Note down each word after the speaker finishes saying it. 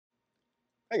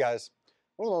Hey guys,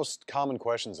 one of the most common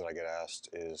questions that I get asked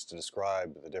is to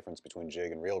describe the difference between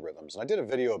jig and real rhythms. And I did a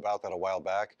video about that a while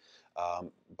back,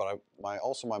 but my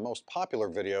most popular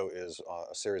video is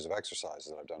a series of exercises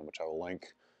that I've done, which I will link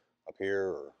up here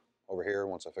or over here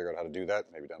once I figure out how to do that,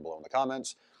 maybe down below in the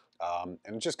comments.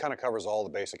 And it just kind of covers all the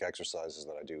basic exercises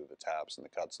that I do, the taps and the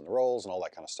cuts and the rolls and all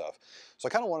that kind of stuff. So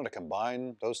I kind of wanted to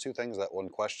combine those two things, that one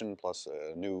question plus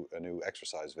a new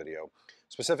exercise video,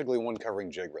 specifically one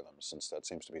covering jig rhythms, since that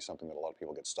seems to be something that a lot of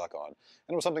people get stuck on. And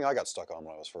it was something I got stuck on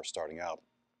when I was first starting out.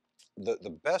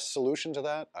 The best solution to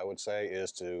that, I would say,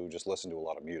 is to just listen to a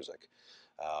lot of music,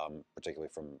 particularly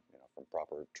from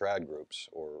proper trad groups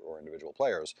or individual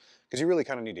players, because you really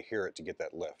kind of need to hear it to get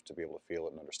that lift, to be able to feel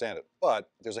it and understand it. But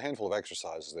there's a handful of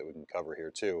exercises that we can cover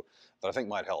here too that I think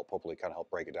might help, hopefully kind of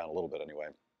help break it down a little bit anyway.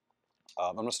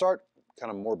 I'm going to start kind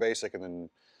of more basic and then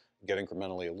get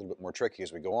incrementally a little bit more tricky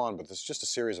as we go on, but this is just a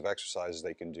series of exercises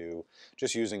they can do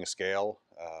just using a scale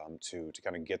to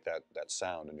kind of get that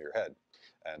sound into your head,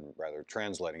 and rather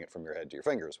translating it from your head to your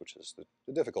fingers, which is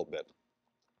the difficult bit.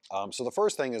 So the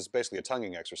first thing is basically a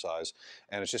tonguing exercise,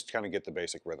 and it's just to kind of get the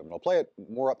basic rhythm. And I'll play it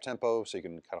more up tempo so you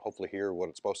can kind of hopefully hear what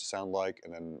it's supposed to sound like,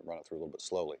 and then run it through a little bit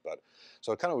slowly. But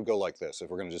so it kind of would go like this if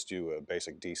we're going to just do a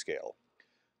basic D scale.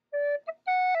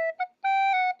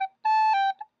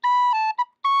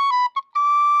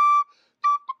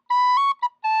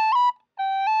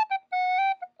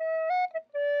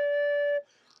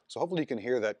 So hopefully you can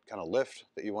hear that kind of lift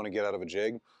that you want to get out of a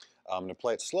jig. I'm going to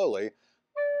play it slowly.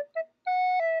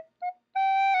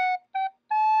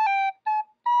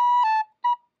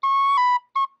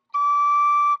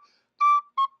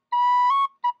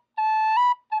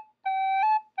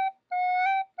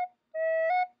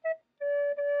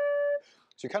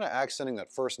 So you're kind of accenting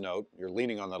that first note, you're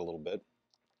leaning on that a little bit,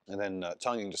 and then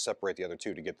tonguing to separate the other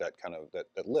two to get that kind of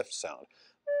that lift sound.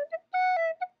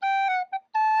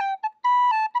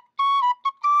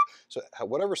 So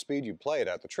whatever speed you play it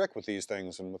at, the trick with these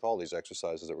things and with all these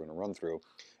exercises that we're going to run through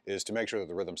is to make sure that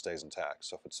the rhythm stays intact.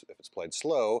 So if it's played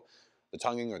slow, the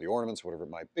tonguing or the ornaments, whatever it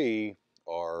might be,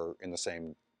 are in the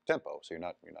same tempo. So you're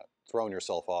not throwing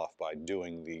yourself off by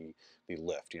doing the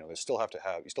lift. You still have to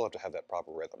have that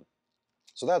proper rhythm.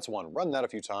 So that's one. Run that a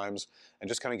few times and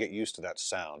just kind of get used to that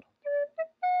sound.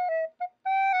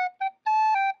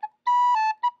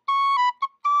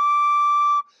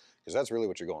 Because that's really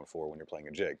what you're going for when you're playing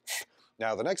a jig.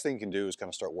 Now, the next thing you can do is kind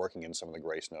of start working in some of the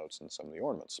grace notes and some of the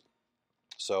ornaments.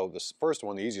 So this first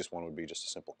one, the easiest one, would be just a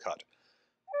simple cut.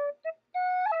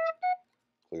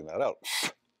 Clean that out.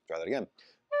 Try that again.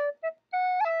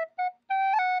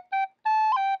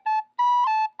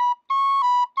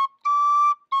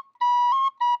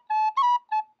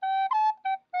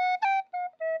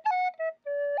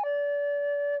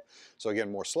 So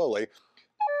again, more slowly.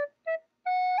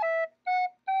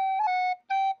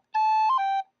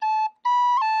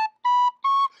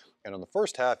 And on the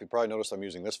first half, you probably notice I'm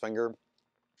using this finger.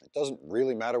 It doesn't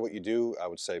really matter what you do. I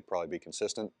would say probably be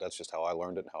consistent. That's just how I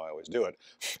learned it and how I always do it.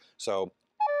 So,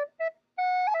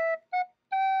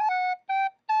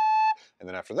 and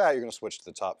then after that, you're going to switch to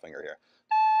the top finger here.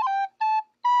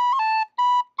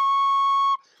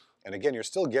 And again, you're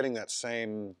still getting that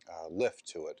same lift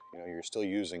to it. You're still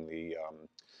using the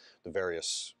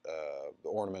various the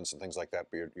ornaments and things like that.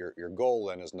 But your goal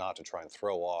then is not to try and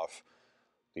throw off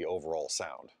the overall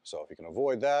sound. So if you can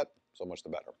avoid that, so much the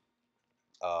better.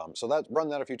 So run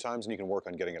that a few times and you can work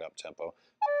on getting it up tempo.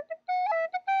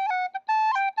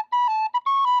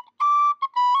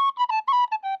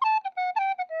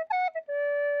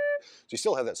 So you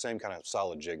still have that same kind of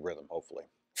solid jig rhythm, hopefully,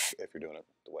 if you're doing it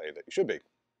the way that you should be.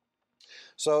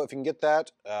 So if you can get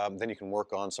that, then you can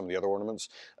work on some of the other ornaments.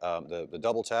 The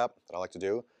double tap that I like to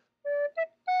do.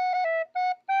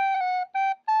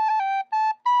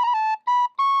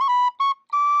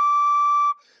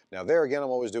 Now there again, I'm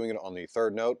always doing it on the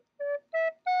third note.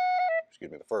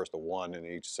 Excuse me, the one in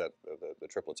each set, the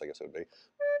triplets, I guess it would be.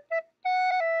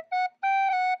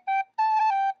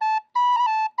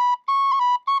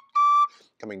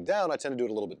 Coming down, I tend to do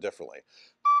it a little bit differently.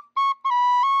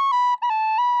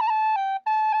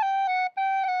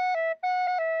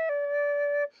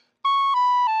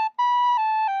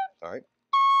 All right.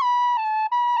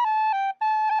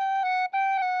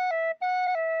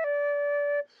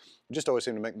 It just always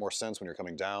seemed to make more sense when you're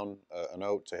coming down a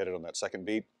note to hit it on that second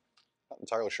beat. Not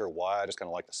entirely sure why, I just kind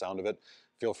of like the sound of it.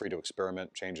 Feel free to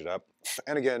experiment, change it up.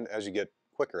 And again, as you get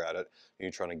quicker at it,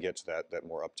 you're trying to get to that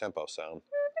more up-tempo sound.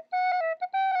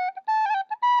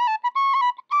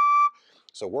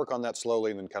 So work on that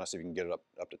slowly and then kind of see if you can get it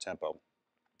up to tempo.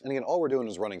 And again, all we're doing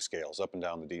is running scales up and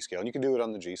down the D scale. And you can do it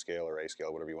on the G scale or A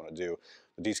scale, whatever you want to do.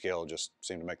 The D scale just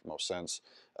seemed to make the most sense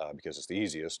because it's the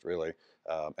easiest, really.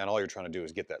 And all you're trying to do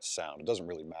is get that sound. It doesn't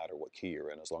really matter what key you're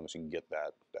in as long as you can get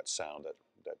that sound, that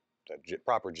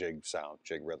proper jig sound,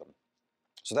 jig rhythm.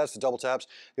 So that's the double taps.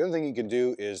 The other thing you can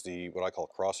do is the what I call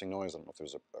crossing noise. I don't know if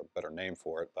there's a better name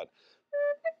for it, but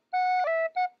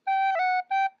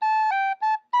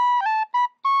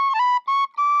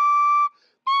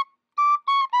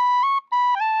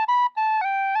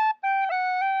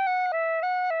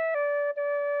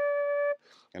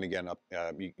and again,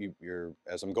 you're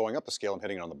as I'm going up the scale, I'm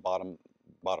hitting it on the bottom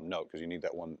note because you need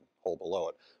that one hole below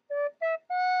it.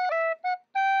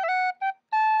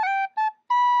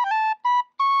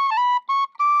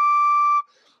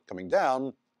 Coming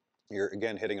down, you're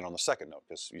again hitting it on the second note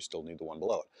because you still need the one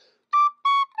below it.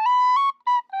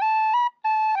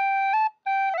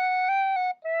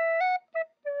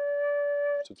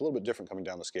 So it's a little bit different coming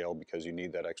down the scale because you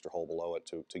need that extra hole below it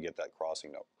to get that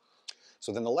crossing note.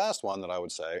 So then the last one that I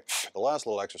would say, the last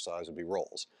little exercise would be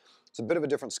rolls. It's a bit of a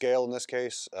different scale in this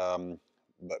case,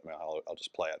 but I'll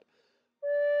just play it.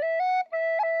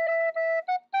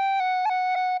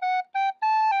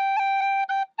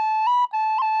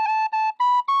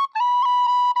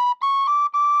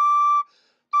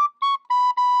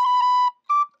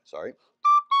 Sorry.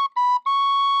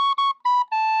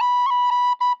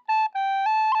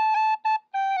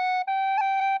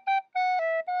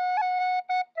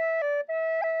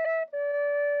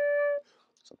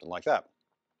 Something like that.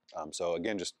 So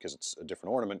again, just because it's a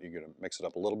different ornament, you're going to mix it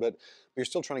up a little bit, but you're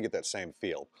still trying to get that same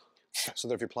feel. So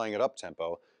that if you're playing it up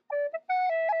tempo,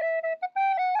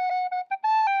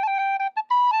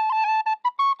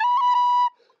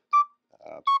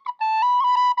 uh,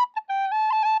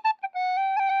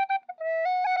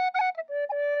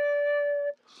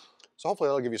 so hopefully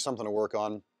that'll give you something to work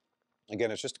on.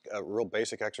 Again, it's just a real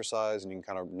basic exercise, and you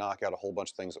can kind of knock out a whole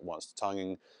bunch of things at once.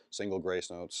 Tonguing, single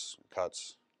grace notes,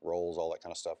 cuts, rolls, all that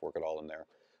kind of stuff, work it all in there.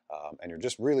 And you're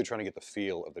just really trying to get the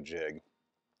feel of the jig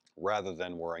rather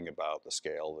than worrying about the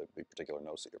scale, the particular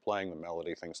notes that you're playing, the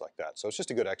melody, things like that. So it's just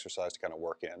a good exercise to kind of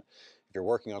work in. If you're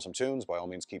working on some tunes, by all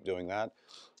means keep doing that.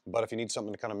 But if you need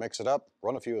something to kind of mix it up,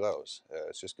 run a few of those.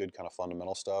 It's just good kind of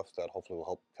fundamental stuff that hopefully will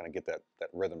help kind of get that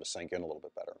rhythm to sink in a little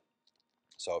bit better.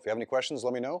 So if you have any questions,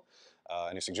 let me know.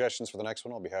 Any suggestions for the next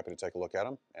one, I'll be happy to take a look at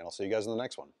them. And I'll see you guys in the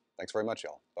next one. Thanks very much,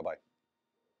 y'all. Bye-bye.